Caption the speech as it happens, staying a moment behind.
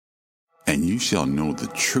And you shall know the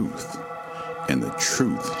truth, and the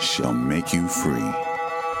truth shall make you free.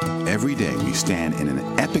 Every day we stand in an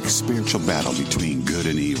epic spiritual battle between good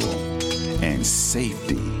and evil, and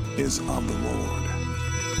safety is of the Lord.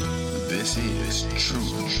 This is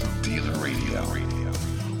Truth Dealer Radio.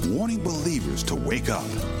 Warning believers to wake up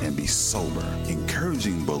and be sober,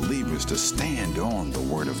 encouraging believers to stand on the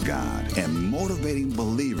Word of God, and motivating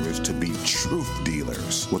believers to be truth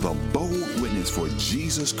dealers with a bold witness for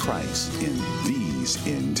Jesus Christ in these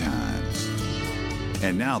end times.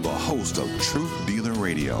 And now the host of Truth Dealer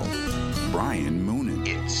Radio, Brian Moonen.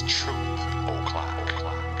 It's Truth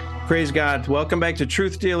O'Clock. Praise God. Welcome back to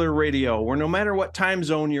Truth Dealer Radio, where no matter what time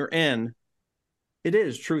zone you're in, it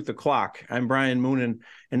is Truth O'Clock. I'm Brian Moonen,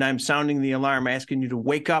 and I'm sounding the alarm, asking you to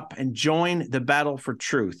wake up and join the battle for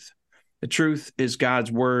truth. The truth is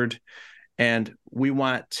God's word, and we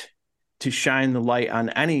want to shine the light on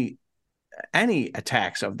any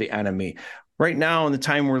attacks of the enemy. Right now, in the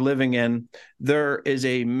time we're living in, there is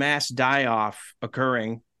a mass die-off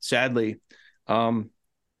occurring, sadly. Don't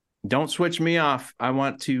switch me off. I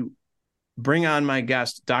want to bring on my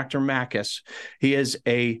guest, Dr. Makis. He is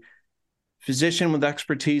a physician with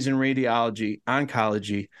expertise in radiology,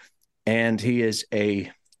 oncology, and he is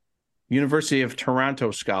a University of Toronto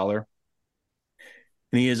scholar.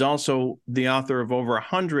 And he is also the author of over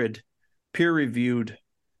 100 peer-reviewed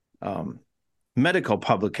medical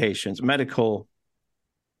publications,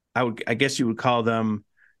 I guess you would call them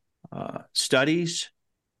studies,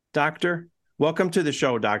 Doctor. Welcome to the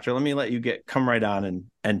show, Doctor. Let me let you come right on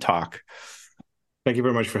and talk. Thank you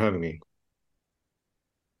very much for having me.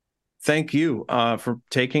 Thank you for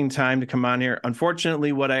taking time to come on here.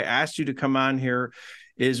 Unfortunately, what I asked you to come on here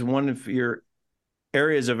is one of your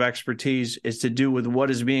areas of expertise is to do with what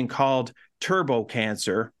is being called turbo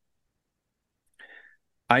cancer.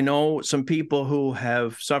 I know some people who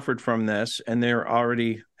have suffered from this, and they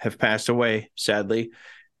already have passed away, sadly,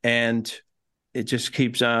 and it just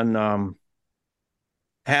keeps on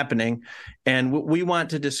happening. And what we want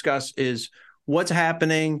to discuss is what's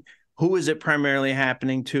happening. Who is it primarily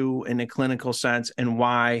happening to in a clinical sense, and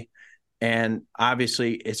why? And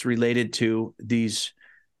obviously, it's related to these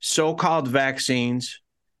so-called vaccines.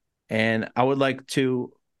 And I would like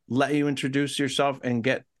to let you introduce yourself and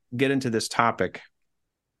get into this topic.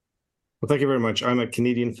 Well, thank you very much. I'm a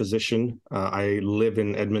Canadian physician. I live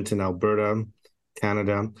in Edmonton, Alberta,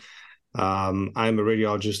 Canada. I'm a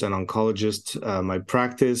radiologist and oncologist. My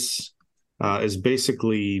practice is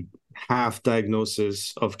basically half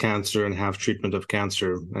diagnosis of cancer and half treatment of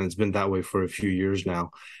cancer, and it's been that way for a few years now.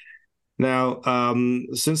 Now,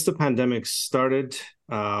 since the pandemic started,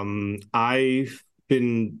 I've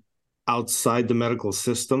been outside the medical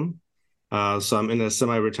system. So I'm in a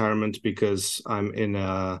semi-retirement because I'm in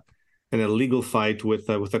a legal fight with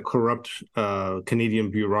a corrupt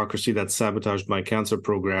Canadian bureaucracy that sabotaged my cancer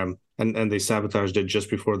program, and they sabotaged it just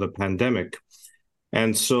before the pandemic.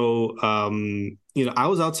 And so, I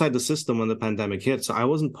was outside the system when the pandemic hit. So I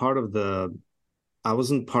wasn't part of the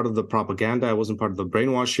propaganda. I wasn't part of the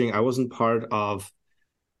brainwashing. I wasn't part of,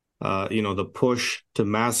 the push to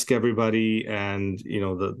mask everybody and,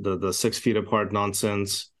 the 6 feet apart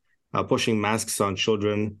nonsense, pushing masks on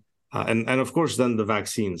children. And of course, then the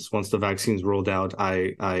vaccines. Once the vaccines rolled out,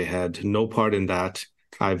 I had no part in that.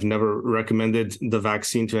 I've never recommended the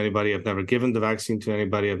vaccine to anybody. I've never given the vaccine to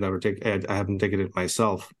anybody. I haven't taken it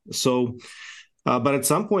myself. So, but at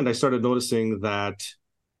some point I started noticing that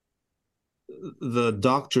the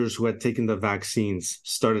doctors who had taken the vaccines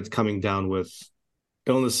started coming down with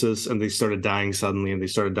illnesses, and they started dying suddenly,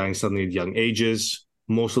 at young ages.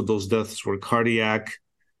 Most of those deaths were cardiac.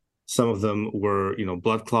 Some of them were,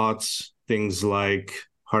 blood clots, things like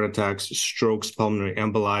heart attacks, strokes, pulmonary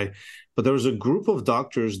emboli. But there was a group of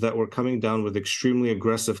doctors that were coming down with extremely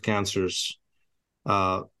aggressive cancers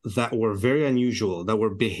that were very unusual, that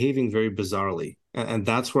were behaving very bizarrely. And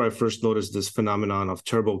that's where I first noticed this phenomenon of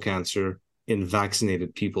turbo cancer in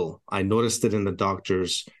vaccinated people. I noticed it in the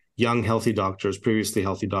doctors, young, healthy doctors, previously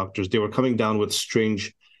healthy doctors. They were coming down with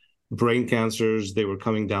strange brain cancers. They were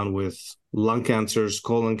coming down with lung cancers,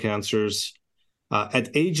 colon cancers, at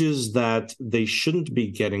ages that they shouldn't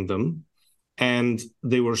be getting them. And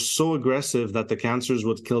they were so aggressive that the cancers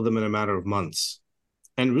would kill them in a matter of months.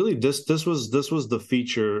 And really, this was the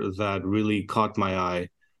feature that really caught my eye,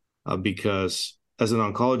 because as an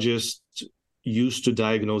oncologist used to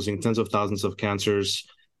diagnosing tens of thousands of cancers,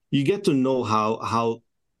 you get to know how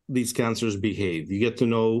these cancers behave. You get to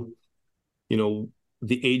know,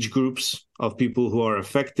 the age groups of people who are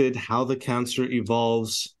affected, how the cancer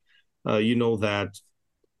evolves. That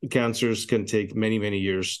cancers can take many, many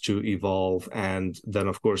years to evolve. And then,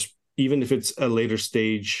 of course, even if it's a later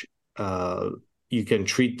stage, you can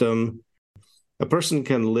treat them. A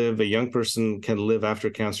young person can live after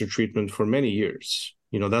cancer treatment for many years.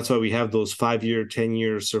 That's why we have those 5-year,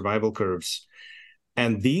 10-year survival curves.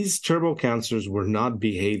 And these turbo cancers were not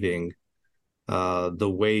behaving the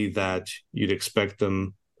way that you'd expect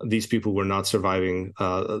them. These people were not surviving.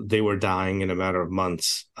 They were dying in a matter of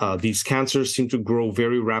months. These cancers seem to grow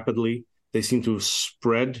very rapidly. They seem to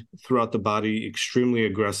spread throughout the body extremely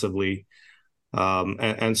aggressively.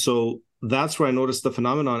 And so that's where I noticed the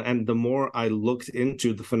phenomenon. And the more I looked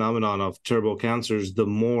into the phenomenon of turbo cancers, the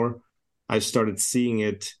more I started seeing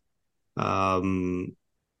it,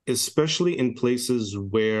 especially in places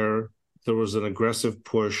where there was an aggressive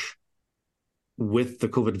push with the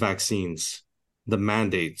COVID vaccines, the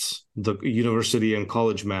mandates, the university and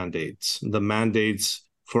college mandates, the mandates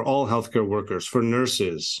for all healthcare workers, for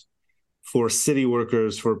nurses, for city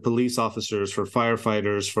workers, for police officers, for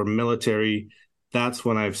firefighters, for military. That's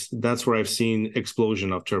where I've seen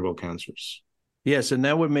explosion of turbo cancers. Yes, and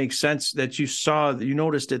that would make sense that you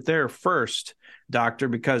noticed it there first, doctor,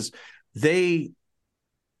 because they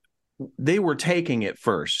were taking it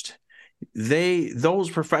first. Those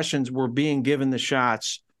professions were being given the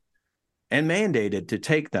shots and mandated to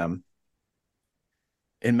take them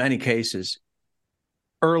in many cases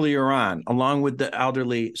earlier on, along with the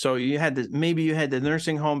elderly. So you had the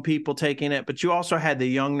nursing home people taking it, but you also had the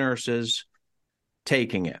young nurses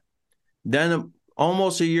taking it. Then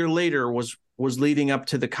almost a year later was leading up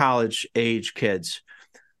to the college age kids.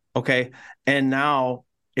 Okay. And now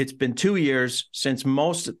it's been 2 years since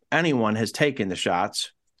most anyone has taken the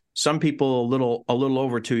shots. Some people a little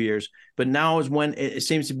over 2 years, but now is when it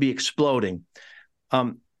seems to be exploding.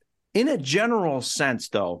 In a general sense,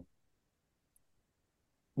 though,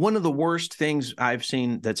 one of the worst things I've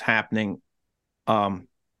seen that's happening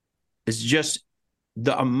is just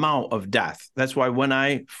the amount of death. That's why when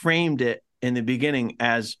I framed it in the beginning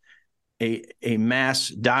as a mass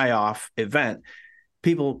die-off event,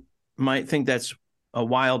 people might think that's a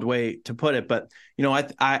wild way to put it. But,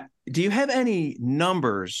 I do you have any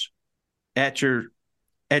numbers at your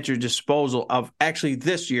disposal of actually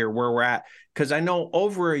this year where we're at? Because I know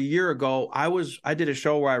over a year ago, I did a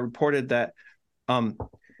show where I reported that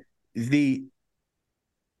the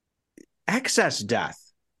excess death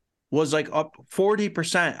was like up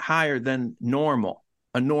 40% higher than normal,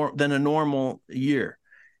 than a normal year.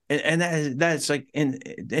 And that's like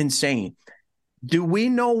insane. Do we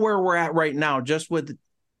know where we're at right now, just with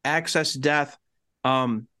excess death,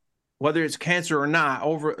 whether it's cancer or not,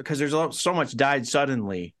 because there's so much died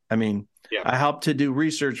suddenly? I mean, yeah. I helped to do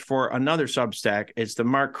research for another Substack. It's the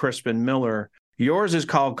Mark Crispin Miller. Yours is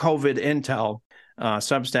called COVID Intel,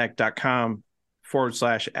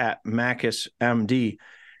 substack.com/@MakisMD.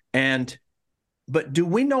 But do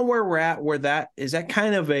we know where we're at, is that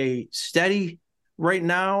kind of a steady right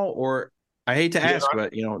now? Or I hate to ask,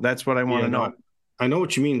 but that's what I want to know. I know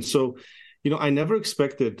what you mean. So, I never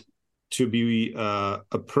expected to be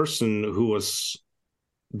a person who was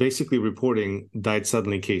basically reporting died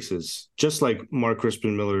suddenly cases, just like Mark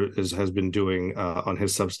Crispin Miller has been doing on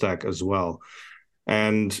his Substack as well.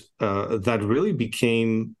 And that really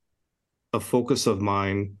became a focus of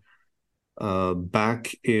mine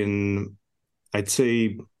back in, I'd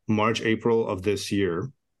say, March, April of this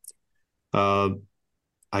year.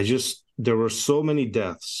 There were so many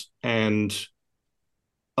deaths, and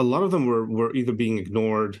a lot of them were either being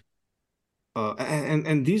ignored,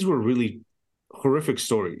 and these were really horrific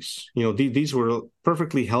stories. These were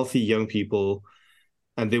perfectly healthy young people,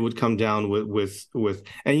 and they would come down with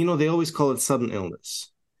and they always call it sudden illness,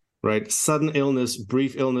 right? Sudden illness,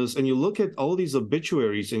 brief illness, and you look at all these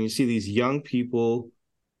obituaries and you see these young people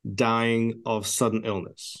dying of sudden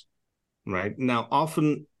illness, right? Now,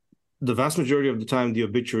 often, the vast majority of the time, the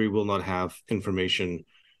obituary will not have information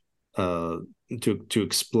to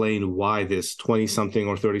explain why this 20-something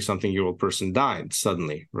or 30-something-year-old person died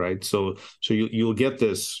suddenly, right? So you'll get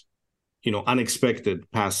this, unexpected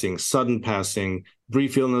passing, sudden passing,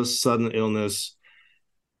 brief illness, sudden illness,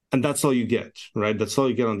 and that's all you get, right? That's all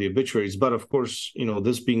you get on the obituaries. But of course,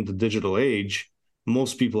 this being the digital age,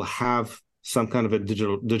 most people have some kind of a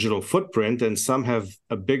digital footprint, and some have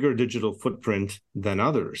a bigger digital footprint than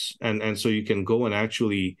others. And so you can go and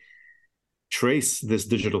actually trace this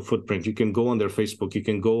digital footprint. You can go on their Facebook, you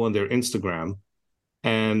can go on their Instagram,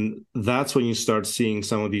 and that's when you start seeing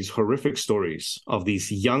some of these horrific stories of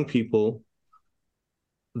these young people.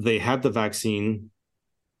 They had the vaccine.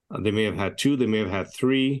 They may have had 2, they may have had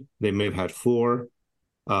 3, they may have had 4,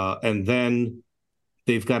 and then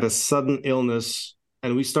they've got a sudden illness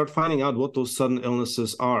and we start finding out what those sudden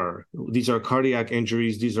illnesses are. These are cardiac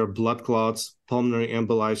injuries, these are blood clots, pulmonary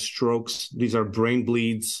emboli, strokes, these are brain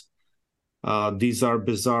bleeds, these are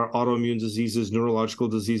bizarre autoimmune diseases, neurological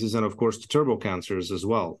diseases, and of course the turbo cancers as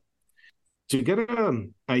well. To get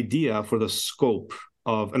an idea for the scope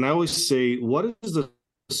of, and I always say, what is the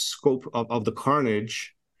scope of the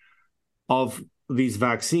carnage of these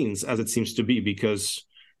vaccines, as it seems to be? Because,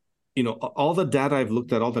 all the data I've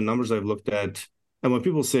looked at, all the numbers I've looked at, and when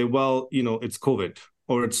people say, well, it's COVID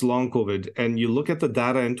or it's long COVID, and you look at the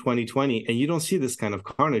data in 2020 and you don't see this kind of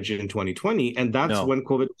carnage in 2020, and that's when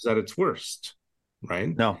COVID was at its worst, right?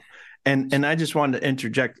 No. And I just wanted to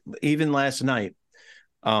interject, even last night,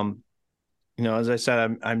 as I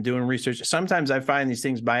said, I'm doing research. Sometimes I find these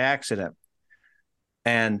things by accident.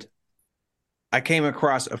 And I came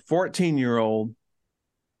across a 14-year-old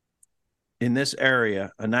in this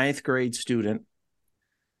area, a 9th grade student.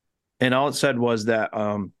 And all it said was that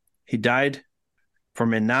he died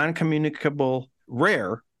from a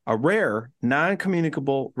rare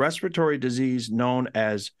non-communicable respiratory disease known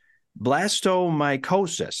as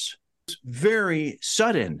blastomycosis. It's very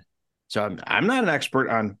sudden. So I'm not an expert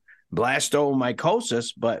on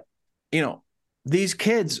blastomycosis, but these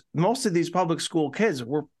kids, most of these public school kids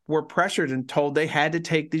were pressured and told they had to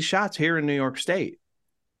take these shots here in New York State.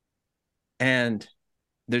 And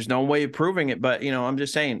there's no way of proving it, but I'm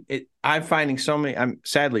just saying it. I'm finding so many,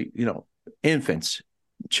 sadly, infants,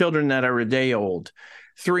 children that are a day old,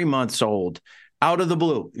 3 months old, out of the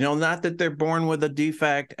blue, not that they're born with a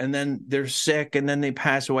defect and then they're sick and then they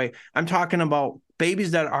pass away. I'm talking about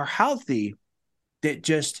babies that are healthy that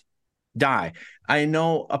just die. I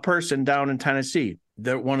know a person down in Tennessee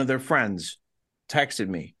that one of their friends texted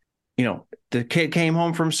me. The kid came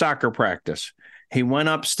home from soccer practice. He went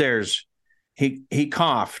upstairs. He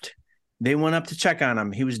coughed. They went up to check on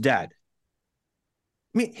him. He was dead.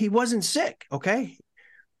 I mean, he wasn't sick, okay?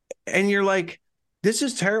 And you're like, this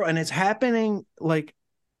is terrible. And it's happening, like,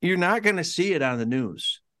 you're not going to see it on the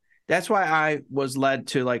news. That's why I was led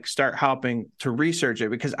to start helping to research it,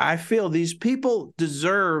 because I feel these people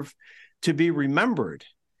deserve to be remembered.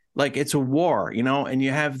 Like it's a war, and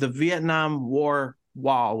you have the Vietnam War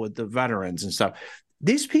wall with the veterans and stuff.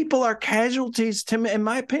 These people are casualties. In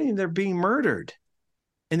my opinion, they're being murdered,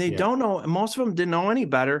 and they don't know. Most of them didn't know any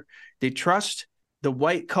better. They trust the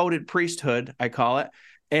white-coated priesthood, I call it,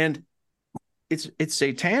 and it's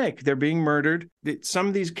satanic. They're being murdered. Some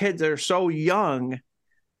of these kids are so young,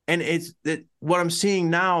 and it's that what I'm seeing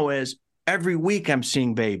now is every week I'm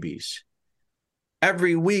seeing babies.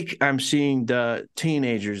 Every week I'm seeing the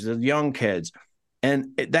teenagers, the young kids, and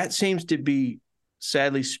that seems to be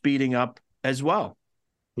sadly speeding up as well.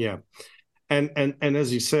 Yeah. And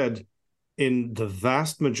as you said, in the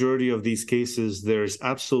vast majority of these cases, there's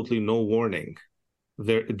absolutely no warning.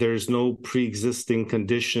 There's no pre-existing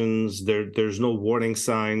conditions. There's no warning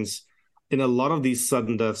signs. In a lot of these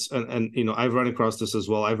sudden deaths, and I've run across this as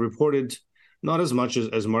well. I've reported not as much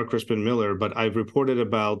as Mark Crispin Miller, but I've reported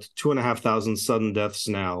about 2,500 sudden deaths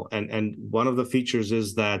now. And one of the features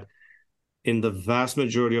is that in the vast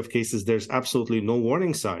majority of cases, there's absolutely no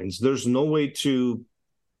warning signs. There's no way to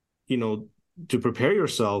prepare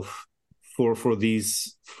yourself for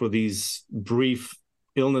these brief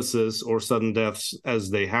illnesses or sudden deaths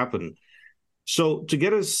as they happen. So to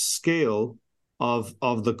get a scale of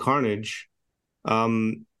the carnage,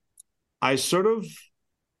 I sort of,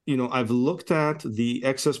 I've looked at the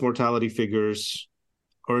excess mortality figures,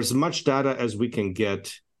 or as much data as we can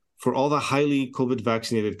get, for all the highly COVID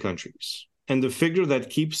vaccinated countries. And the figure that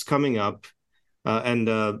keeps coming up, and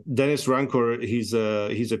Dennis Rancor, he's a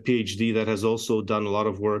PhD that has also done a lot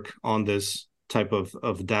of work on this type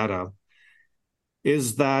of data,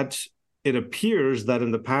 is that it appears that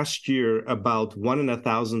in the past year, about 1 in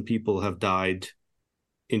 1,000 people have died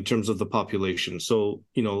in terms of the population. So,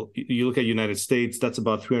 you look at United States, that's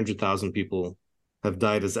about 300,000 people have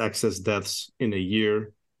died as excess deaths in a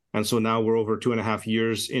year. And so now we're over 2.5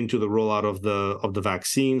 years into the rollout of the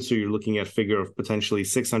vaccine. So you're looking at a figure of potentially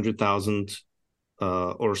 600,000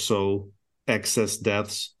 or so excess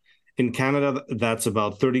deaths. In Canada, that's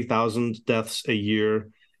about 30,000 deaths a year.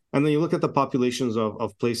 And then you look at the populations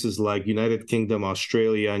of places like United Kingdom,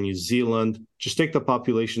 Australia, New Zealand. Just take the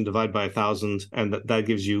population, divide by 1,000, and that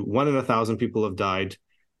gives you 1 in 1,000 people have died,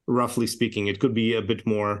 roughly speaking. It could be a bit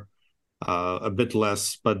more, a bit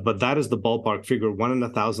less, but that is the ballpark figure, 1 in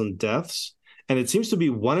 1,000 deaths. And it seems to be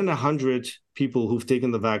 1 in 100 people who've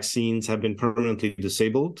taken the vaccines have been permanently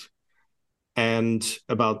disabled. And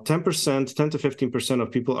about 10 to 15%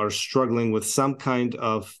 of people are struggling with some kind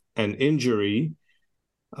of an injury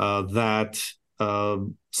that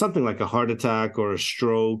something like a heart attack or a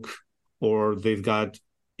stroke, or they've got,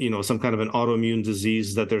 some kind of an autoimmune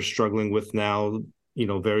disease that they're struggling with now,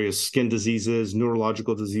 various skin diseases,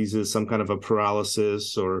 neurological diseases, some kind of a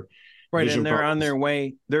paralysis or Right. vision And they're problems. on their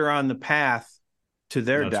way, they're on the path to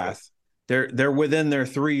their That's death. right. They're within their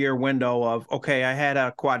 3-year window of, okay, I had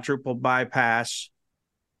a quadruple bypass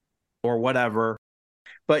or whatever.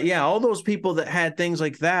 But yeah, all those people that had things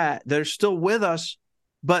like that, they're still with us,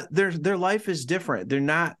 but their life is different. They're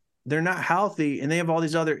not healthy, and they have all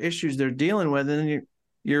these other issues they're dealing with, and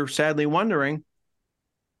you're sadly wondering,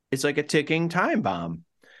 it's like a ticking time bomb.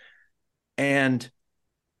 And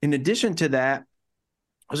in addition to that,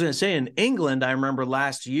 I was going to say in England, I remember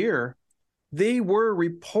last year, they were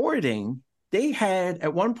reporting they had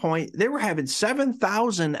at one point, they were having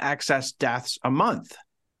 7,000 excess deaths a month.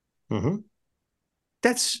 Mm-hmm.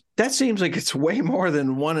 That seems like it's way more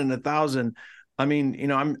than 1 in 1,000. I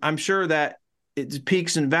mean, I'm sure that it's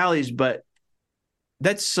peaks and valleys, but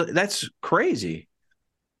that's crazy.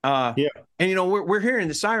 Yeah. And we're hearing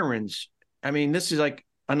the sirens. I mean, this is like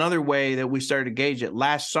another way that we started to gauge it.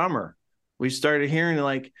 Last summer, we started hearing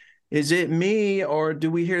like, is it me or do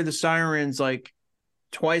we hear the sirens like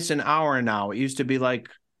twice an hour now? It used to be like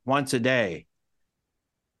once a day.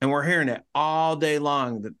 And we're hearing it all day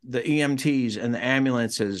long, the EMTs and the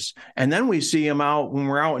ambulances. And then we see them out when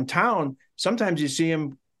we're out in town. Sometimes you see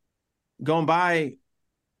them going by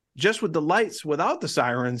just with the lights without the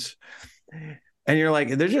sirens. And you're like,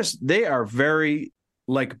 they are very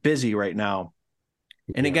like busy right now.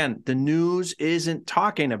 And again, the news isn't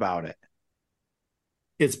talking about it.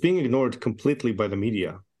 It's being ignored completely by the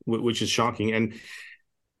media, which is shocking. And,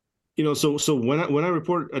 so when I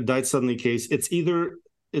report a died suddenly case, it's either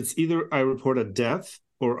I report a death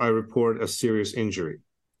or I report a serious injury,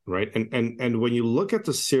 right? And when you look at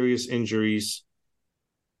the serious injuries,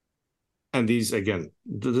 and these again,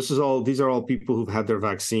 these are all people who've had their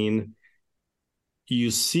vaccine.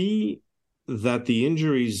 You see that the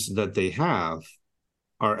injuries that they have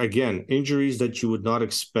are, again, injuries that you would not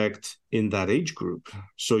expect in that age group.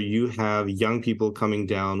 So you have young people coming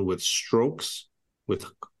down with strokes, with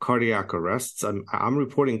cardiac arrests. I'm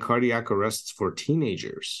reporting cardiac arrests for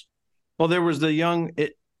teenagers. Well, there was the young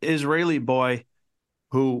Israeli boy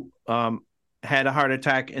who had a heart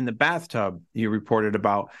attack in the bathtub you reported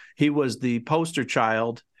about. He was the poster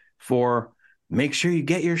child for make sure you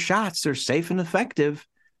get your shots. They're safe and effective.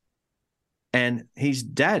 And he's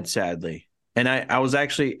dead, sadly. And I was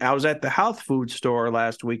at the health food store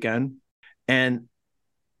last weekend, and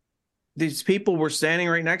these people were standing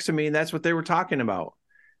right next to me, and that's what they were talking about.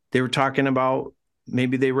 They were talking about,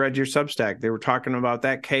 maybe they read your Substack. They were talking about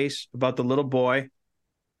that case, about the little boy.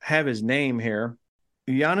 I have his name here.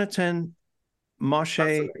 Jonathan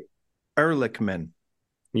Moshe Ehrlichman.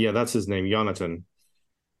 Yeah, that's his name, Jonathan.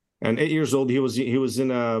 And 8 years old, he was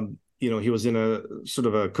in a sort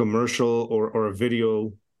of a commercial or a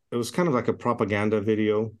video. It was kind of like a propaganda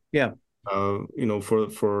video. Yeah. For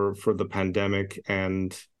the pandemic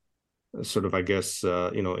and sort of, I guess,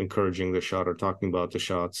 encouraging the shot or talking about the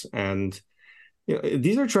shots. And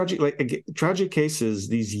these are tragic cases,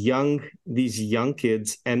 these young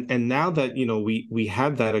kids. And now that, we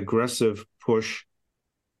had that aggressive push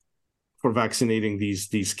for vaccinating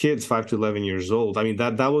these kids 5 to 11 years old. I mean,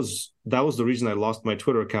 that was the reason I lost my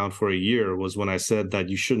Twitter account for a year, was when I said that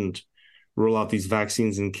you shouldn't roll out these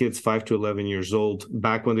vaccines in kids 5 to 11 years old,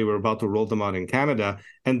 back when they were about to roll them out in Canada.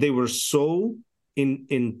 And they were so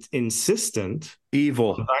insistent,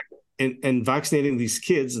 evil, in vaccinating these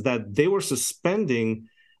kids that they were suspending.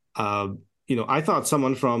 I thought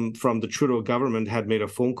someone from the Trudeau government had made a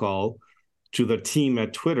phone call to the team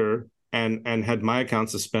at Twitter and had my account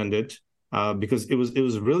suspended, because it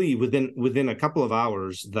was really within a couple of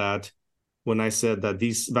hours that, when I said that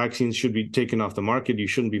these vaccines should be taken off the market, you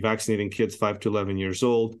shouldn't be vaccinating kids 5 to 11 years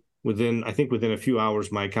old. Within a few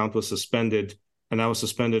hours, my account was suspended, and I was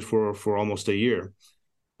suspended for almost a year,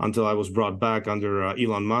 until I was brought back under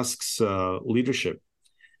Elon Musk's leadership.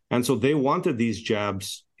 And so they wanted these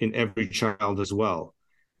jabs in every child as well.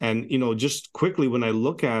 And, just quickly, when I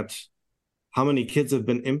look at how many kids have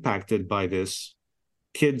been impacted by this,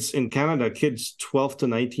 kids in Canada, kids 12 to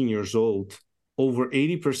 19 years old, over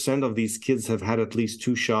 80% of these kids have had at least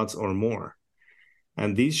 2 shots or more.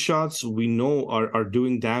 And these shots, we know, are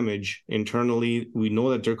doing damage internally. We know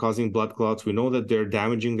that they're causing blood clots. We know that they're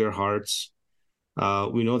damaging their hearts.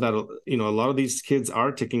 We know that, a lot of these kids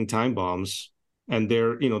are ticking time bombs, and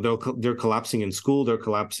they're collapsing in school. They're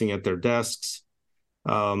collapsing at their desks.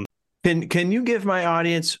 Can you give my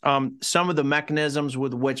audience some of the mechanisms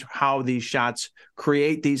how these shots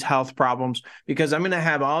create these health problems? Because I'm going to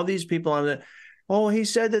have all these people on oh, he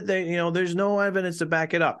said that there's no evidence to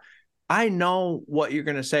back it up. I know what you're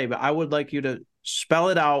going to say, but I would like you to spell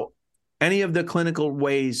it out, any of the clinical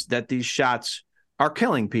ways that these shots are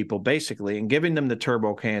killing people, basically, and giving them the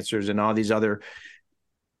turbo cancers and all these other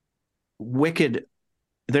wicked,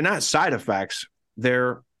 they're not side effects,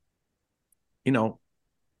 they're,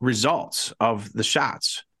 results of the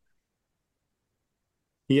shots.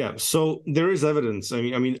 Yeah, so there is evidence. I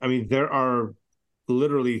mean, there are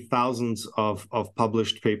literally thousands of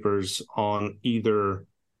published papers on either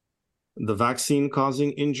the vaccine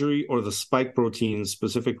causing injury or the spike protein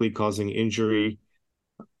specifically causing injury.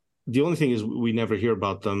 The only thing is we never hear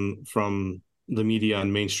about them from the media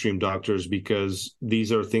and mainstream doctors because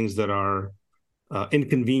these are things that are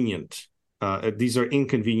inconvenient. These are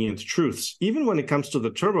inconvenient truths. Even when it comes to the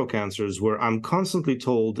turbo cancers, where I'm constantly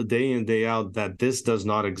told day in, day out that this does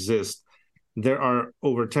not exist, there are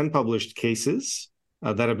over 10 published cases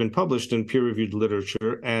that have been published in peer-reviewed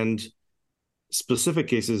literature and specific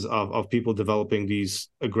cases of people developing these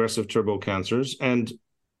aggressive turbo cancers. And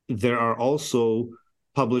there are also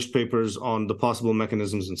published papers on the possible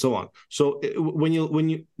mechanisms and so on. So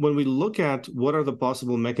when we look at what are the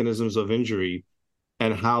possible mechanisms of injury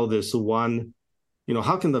and how this one,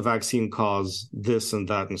 how can the vaccine cause this and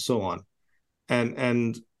that and so on?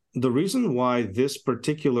 And the reason why this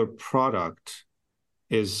particular product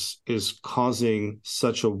is causing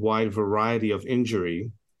such a wide variety of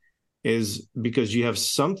injury is because you have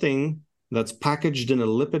something that's packaged in a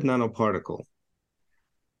lipid nanoparticle.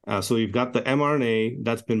 So you've got the mRNA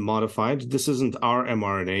that's been modified. This isn't our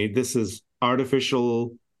mRNA. This is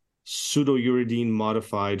artificial pseudouridine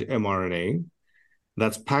modified mRNA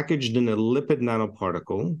that's packaged in a lipid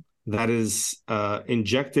nanoparticle that is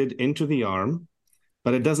injected into the arm,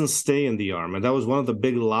 but it doesn't stay in the arm. And that was one of the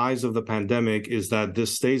big lies of the pandemic, is that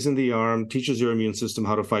this stays in the arm, teaches your immune system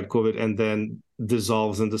how to fight COVID, and then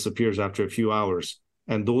dissolves and disappears after a few hours.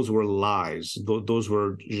 And those were lies. Those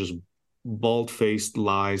were just bald-faced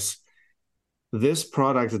lies. This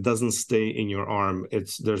product doesn't stay in your arm.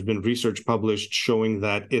 There's been research published showing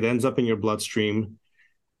that it ends up in your bloodstream.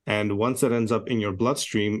 And once it ends up in your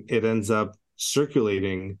bloodstream, it ends up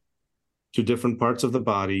circulating to different parts of the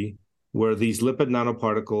body where these lipid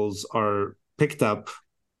nanoparticles are picked up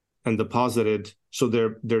and deposited. So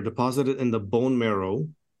they're deposited in the bone marrow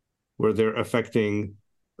where they're affecting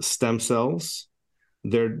stem cells.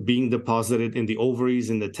 They're being deposited in the ovaries,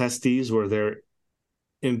 in the testes, where they're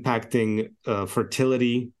impacting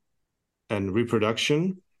fertility and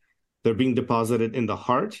reproduction. They're being deposited in the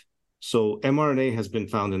heart. So mRNA has been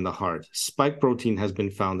found in the heart. Spike protein has been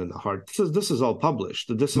found in the heart. This is all published.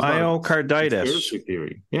 This is myocarditis. Conspiracy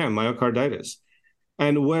theory. Yeah, myocarditis.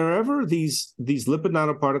 And wherever these lipid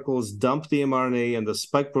nanoparticles dump the mRNA and the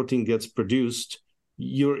spike protein gets produced,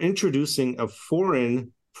 you're introducing a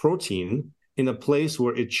foreign protein in a place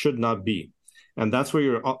where it should not be. And that's where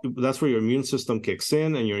your immune system kicks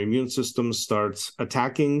in, and your immune system starts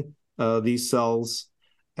attacking these cells.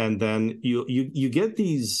 And then you get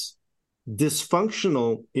these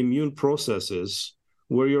dysfunctional immune processes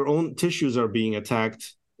where your own tissues are being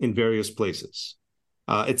attacked in various places.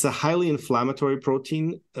 It's a highly inflammatory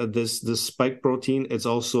protein. This spike protein is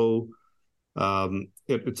also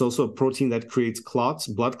it's also a protein that creates clots,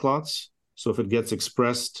 blood clots. So if it gets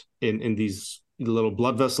expressed in these little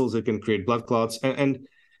blood vessels, it can create blood clots. And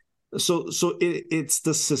so it's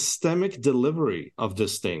the systemic delivery of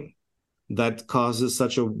this thing that causes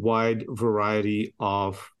such a wide variety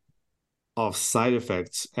of side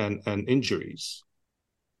effects and injuries.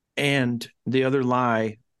 And the other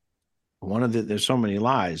lie, there's so many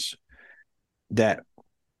lies that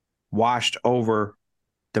washed over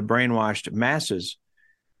the brainwashed masses.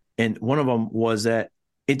 And one of them was that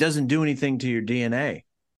it doesn't do anything to your DNA.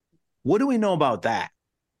 What do we know about that?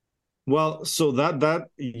 Well, so that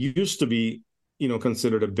used to be,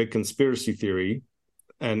 considered a big conspiracy theory,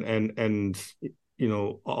 and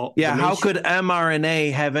how could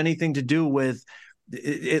mRNA have anything to do with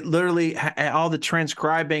it? Literally, all the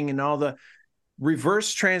transcribing and all the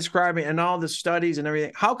reverse transcribing and all the studies and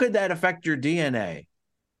everything. How could that affect your DNA?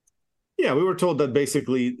 Yeah, we were told that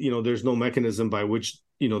basically, there's no mechanism by which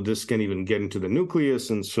this can even get into the nucleus,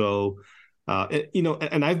 and so.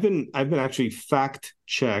 And I've been actually fact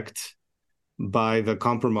checked by the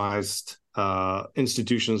compromised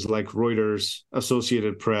institutions like Reuters,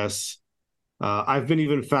 Associated Press. I've been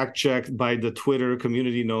even fact checked by the Twitter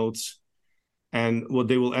community notes, and what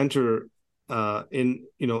they will enter in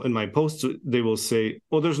my posts, they will say,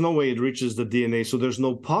 "Oh, there's no way it reaches the DNA, so there's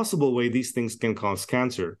no possible way these things can cause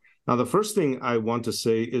cancer." Now, the first thing I want to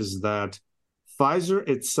say is that Pfizer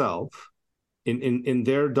itself in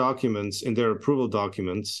their documents, in their approval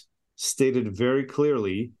documents, stated very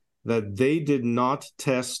clearly that they did not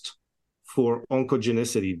test for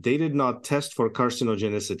oncogenicity. They did not test for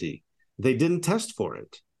carcinogenicity. They didn't test for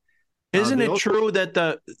it. Isn't it true that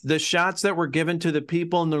the shots that were given to the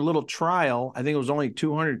people in their little trial, I think it was only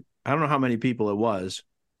 200, I don't know how many people it was,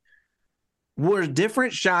 were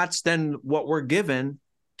different shots than what were given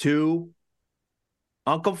to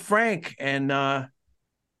Uncle Frank and the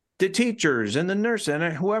teachers and the nurse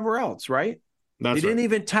and whoever else, right? They didn't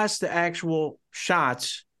even test the actual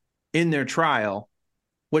shots in their trial,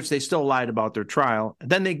 which they still lied about their trial.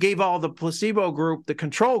 Then they gave all the placebo group, the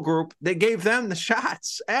control group, they gave them the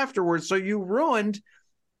shots afterwards. So you ruined,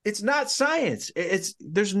 it's not science.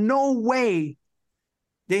 There's no way,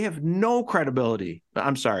 they have no credibility.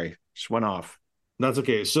 I'm sorry, just went off. That's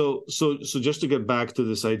okay. So just to get back to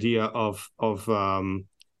this idea of this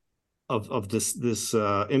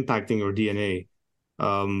impacting your DNA,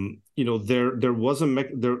 there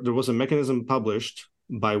was a mechanism published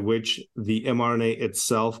by which the mRNA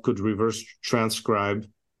itself could reverse transcribe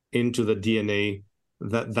into the DNA.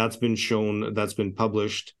 That's been shown, that's been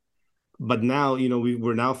published. But now,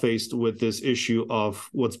 we're now faced with this issue of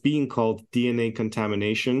what's being called DNA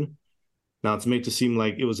contamination. Now, it's made to seem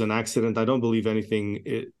like it was an accident. I don't believe anything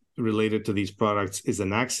related to these products is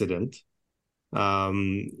an accident.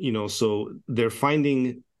 So they're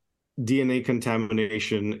finding DNA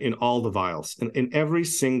contamination in all the vials. In every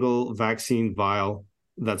single vaccine vial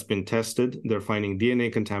that's been tested, they're finding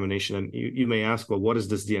DNA contamination. And you may ask, well, what is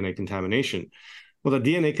this DNA contamination? Well, the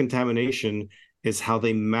DNA contamination is how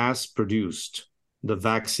they mass produced the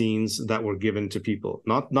vaccines that were given to people,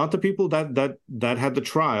 not the people that had the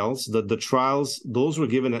trials. The trials, those were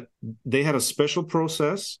given, they had a special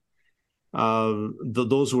process.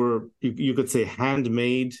 Those were, you could say,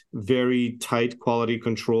 handmade, very tight quality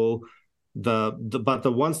control. But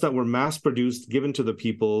the ones that were mass produced, given to the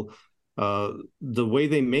people, the way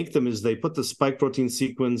they make them is they put the spike protein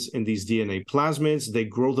sequence in these DNA plasmids, they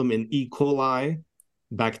grow them in E. coli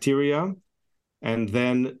bacteria, and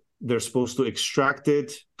then they're supposed to extract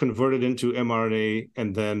it, convert it into mRNA,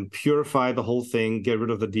 and then purify the whole thing, get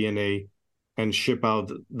rid of the DNA, and ship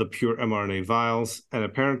out the pure mRNA vials. And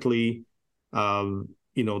apparently,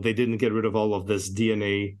 they didn't get rid of all of this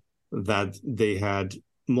DNA that they had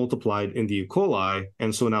multiplied in the E. coli.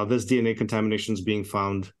 And so now this DNA contamination is being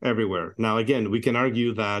found everywhere. Now, again, we can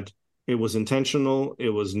argue that it was intentional, it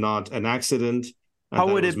was not an accident. How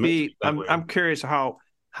would it be? I'm curious how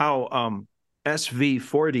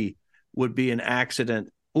SV40 would be an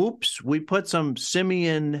accident. Oops, we put some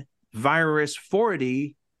simian virus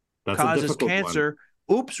 40 causes cancer.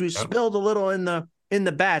 Oops, we spilled a little in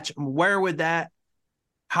the batch.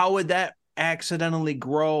 How would that accidentally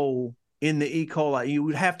grow in the E. coli? You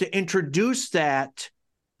would have to introduce that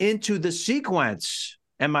into the sequence.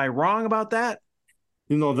 Am I wrong about that?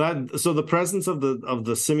 So the presence of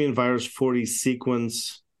the simian virus 40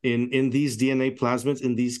 sequence in these DNA plasmids,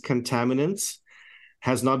 in these contaminants,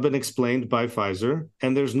 has not been explained by Pfizer,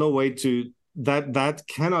 and there's no way that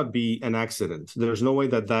cannot be an accident. There's no way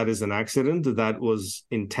that is an accident. That was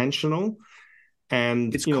intentional,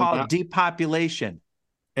 and it's called depopulation.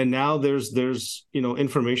 And now there's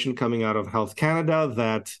information coming out of Health Canada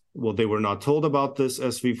that, well, they were not told about this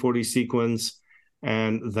SV40 sequence,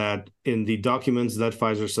 and that in the documents that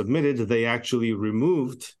Pfizer submitted, they actually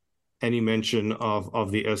removed any mention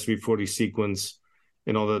of the SV40 sequence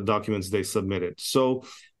in all the documents they submitted. So,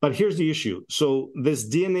 but here's the issue. So this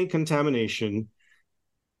DNA contamination,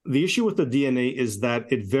 the issue with the DNA is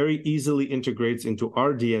that it very easily integrates into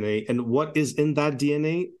our DNA. And what is in that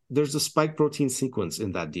DNA? There's a spike protein sequence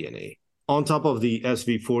in that DNA on top of the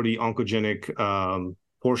SV40 oncogenic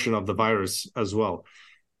portion of the virus as well.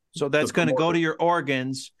 So that's going to go to your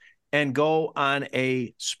organs and go on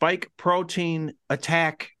a spike protein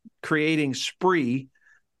attack creating spree,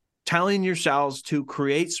 telling your cells to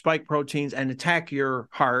create spike proteins and attack your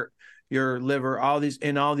heart, your liver, all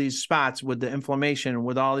these spots with the inflammation,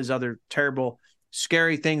 with all these other terrible,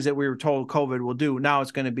 scary things that we were told COVID will do. Now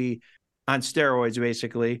it's going to be on steroids,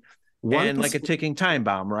 basically, and like a ticking time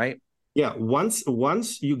bomb, right? Yeah.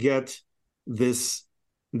 Once you get these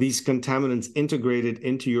contaminants integrated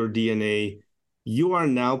into your DNA, you are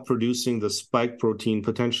now producing the spike protein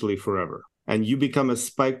potentially forever. And you become a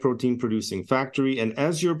spike protein producing factory. And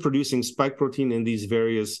as you're producing spike protein in these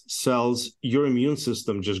various cells, your immune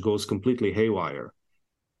system just goes completely haywire.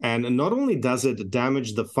 And not only does it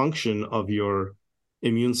damage the function of your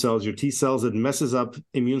immune cells, your T cells, it messes up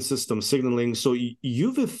immune system signaling. So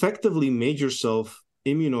you've effectively made yourself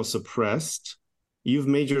immunosuppressed. You've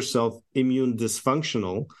made yourself immune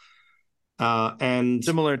dysfunctional. And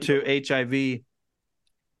similar to HIV.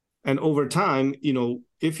 And over time,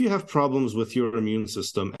 if you have problems with your immune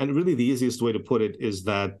system, and really the easiest way to put it is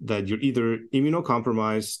that you're either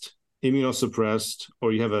immunocompromised, immunosuppressed,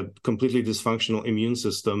 or you have a completely dysfunctional immune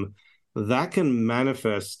system, that can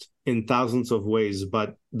manifest in thousands of ways.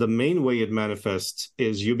 But the main way it manifests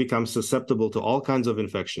is you become susceptible to all kinds of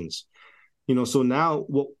infections. So now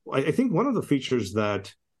I think one of the features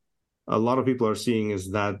that a lot of people are seeing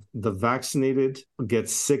is that the vaccinated get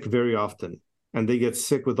sick very often, and they get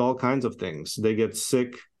sick with all kinds of things. They get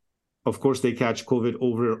sick. Of course, they catch COVID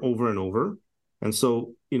over and over. And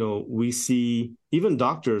so, we see even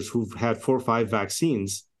doctors who've had 4 or 5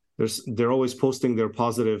 vaccines, they're always posting their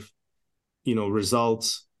positive,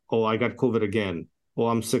 results. Oh, I got COVID again. Oh,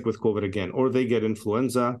 I'm sick with COVID again. Or they get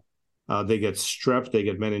influenza, they get strep, they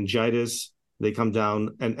get meningitis, they come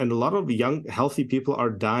down. And a lot of young, healthy people are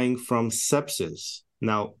dying from sepsis.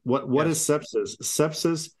 Now, what is sepsis?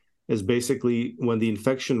 Sepsis is basically when the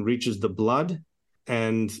infection reaches the blood,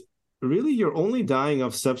 and really you're only dying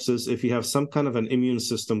of sepsis if you have some kind of an immune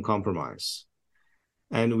system compromise.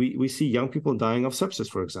 And we see young people dying of sepsis,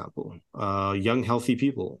 for example, young, healthy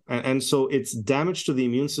people. And so it's damage to the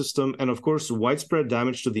immune system. And of course, widespread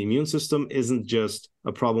damage to the immune system isn't just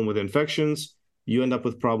a problem with infections. You end up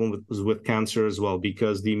with problems with cancer as well,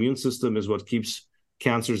 because the immune system is what keeps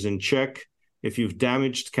cancers in check. If you've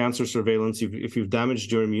damaged cancer surveillance, if you've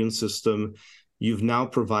damaged your immune system, you've now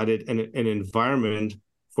provided an environment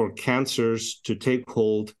for cancers to take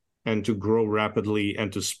hold and to grow rapidly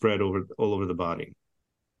and to spread all over the body.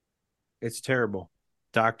 It's terrible,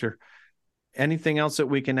 Doctor. Anything else that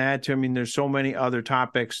we can add to? I mean, there's so many other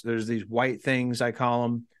topics. There's these white things, I call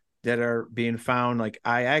them, that are being found. Like,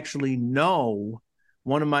 I actually know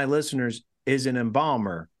one of my listeners is an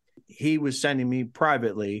embalmer. He was sending me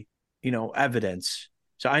privately, evidence.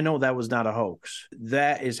 So I know that was not a hoax.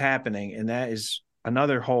 That is happening. And that is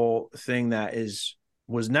another whole thing that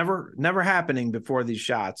was never happening before these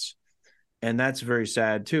shots. And that's very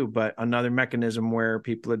sad too. But another mechanism where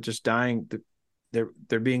people are just dying,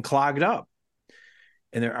 they're being clogged up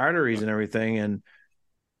in their arteries and everything. And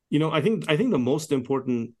I think the most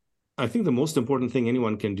important thing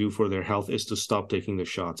anyone can do for their health is to stop taking the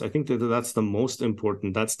shots. I think that's the most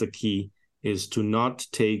important. That's the key, is to not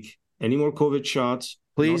take any more COVID shots.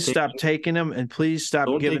 Please stop taking them, and please stop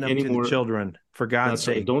giving them to the children, for God's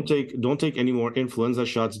sake. Don't take any more influenza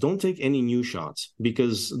shots. Don't take any new shots,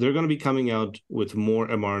 because they're going to be coming out with more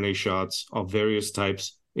mRNA shots of various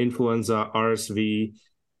types: influenza, RSV,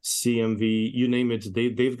 CMV, you name it.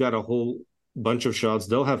 They've got a whole bunch of shots.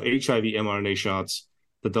 They'll have HIV mRNA shots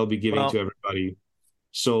that they'll be giving to everybody.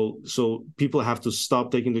 So people have to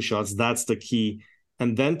stop taking the shots. That's the key.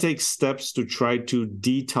 And then take steps to try to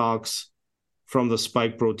detox from the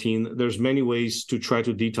spike protein. There's many ways to try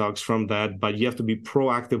to detox from that, but you have to be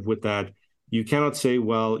proactive with that. You cannot say,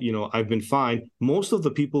 well, I've been fine. Most of the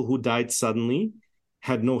people who died suddenly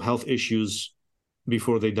had no health issues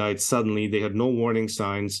before they died suddenly. They had no warning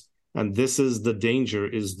signs. And this is the danger,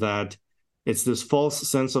 is that it's this false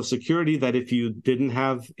sense of security that if you didn't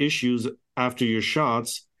have issues after your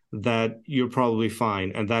shots, that you're probably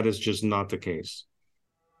fine. And that is just not the case.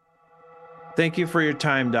 Thank you for your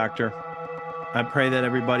time, Doctor. I pray that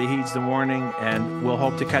everybody heeds the warning, and we'll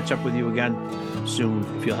hope to catch up with you again soon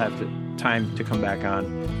if you'll have the time to come back on.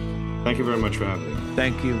 Thank you very much for having me.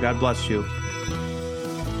 Thank you. God bless you.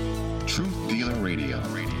 Truth Dealer Radio.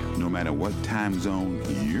 No matter what time zone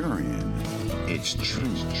you're in, it's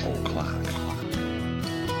Truth O'Clock.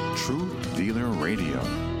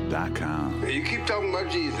 TruthDealerRadio.com. You keep talking about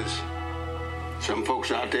Jesus. Some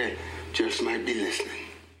folks out there just might be listening.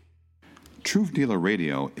 Truth Dealer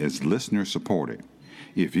Radio is listener supported.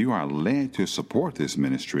 If you are led to support this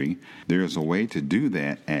ministry, there is a way to do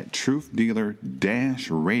that at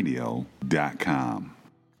truthdealer-radio.com.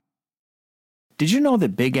 Did you know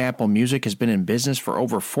that Big Apple Music has been in business for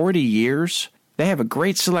over 40 years? They have a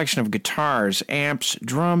great selection of guitars, amps,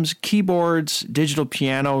 drums, keyboards, digital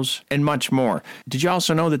pianos, and much more. Did you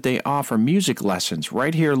also know that they offer music lessons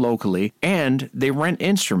right here locally, and they rent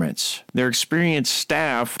instruments? Their experienced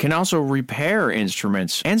staff can also repair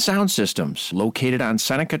instruments and sound systems. Located on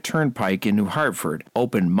Seneca Turnpike in New Hartford.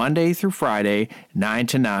 Open Monday through Friday, 9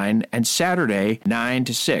 to 9, and Saturday, 9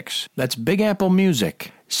 to 6. That's Big Apple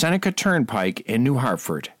Music, Seneca Turnpike in New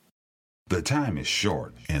Hartford. The time is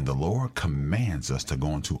short, and the Lord commands us to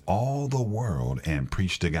go into all the world and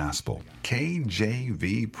preach the gospel.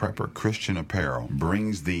 KJV Prepper Christian Apparel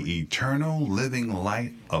brings the eternal living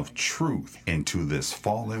light of truth into this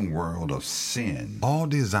fallen world of sin. All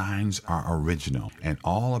designs are original, and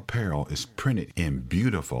all apparel is printed in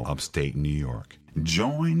beautiful upstate New York.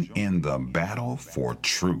 Join in the battle for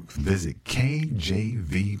truth. Visit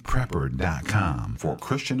kjvprepper.com for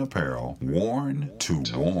Christian apparel worn to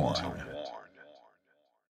warn.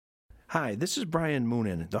 Hi, this is Brian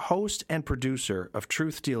Moonen, the host and producer of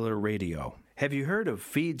Truth Dealer Radio. Have you heard of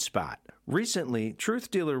FeedSpot? Recently,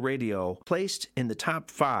 Truth Dealer Radio placed in the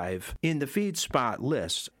top 5 in the FeedSpot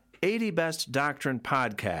list 80 best doctrine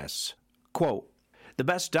podcasts. Quote, the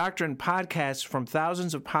best doctrine podcasts from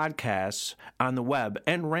thousands of podcasts on the web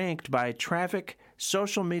and ranked by traffic,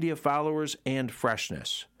 social media followers, and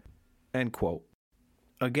freshness. End quote.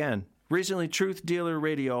 Again, recently Truth Dealer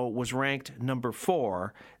Radio was ranked number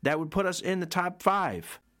 4. That would put us in the top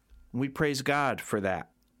 5. We praise God for that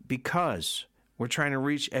because we're trying to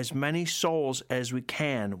reach as many souls as we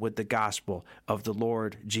can with the gospel of the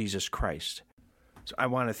Lord Jesus Christ. So I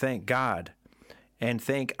want to thank God and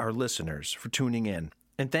thank our listeners for tuning in.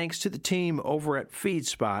 And thanks to the team over at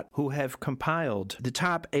FeedSpot who have compiled the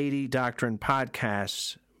top 80 Doctrine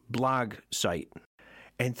Podcasts blog site.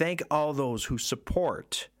 And thank all those who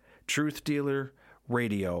support Truth Dealer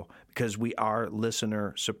Radio because we are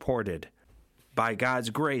listener supported. By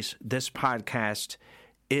God's grace, this podcast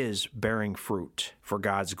is bearing fruit for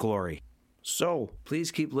God's glory. So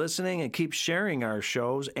please keep listening and keep sharing our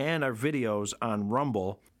shows and our videos on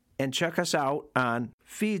Rumble. And check us out on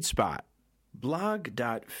FeedSpot,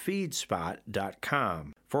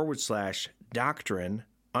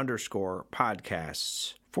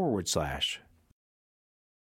 blog.feedspot.com/doctrine_podcasts/.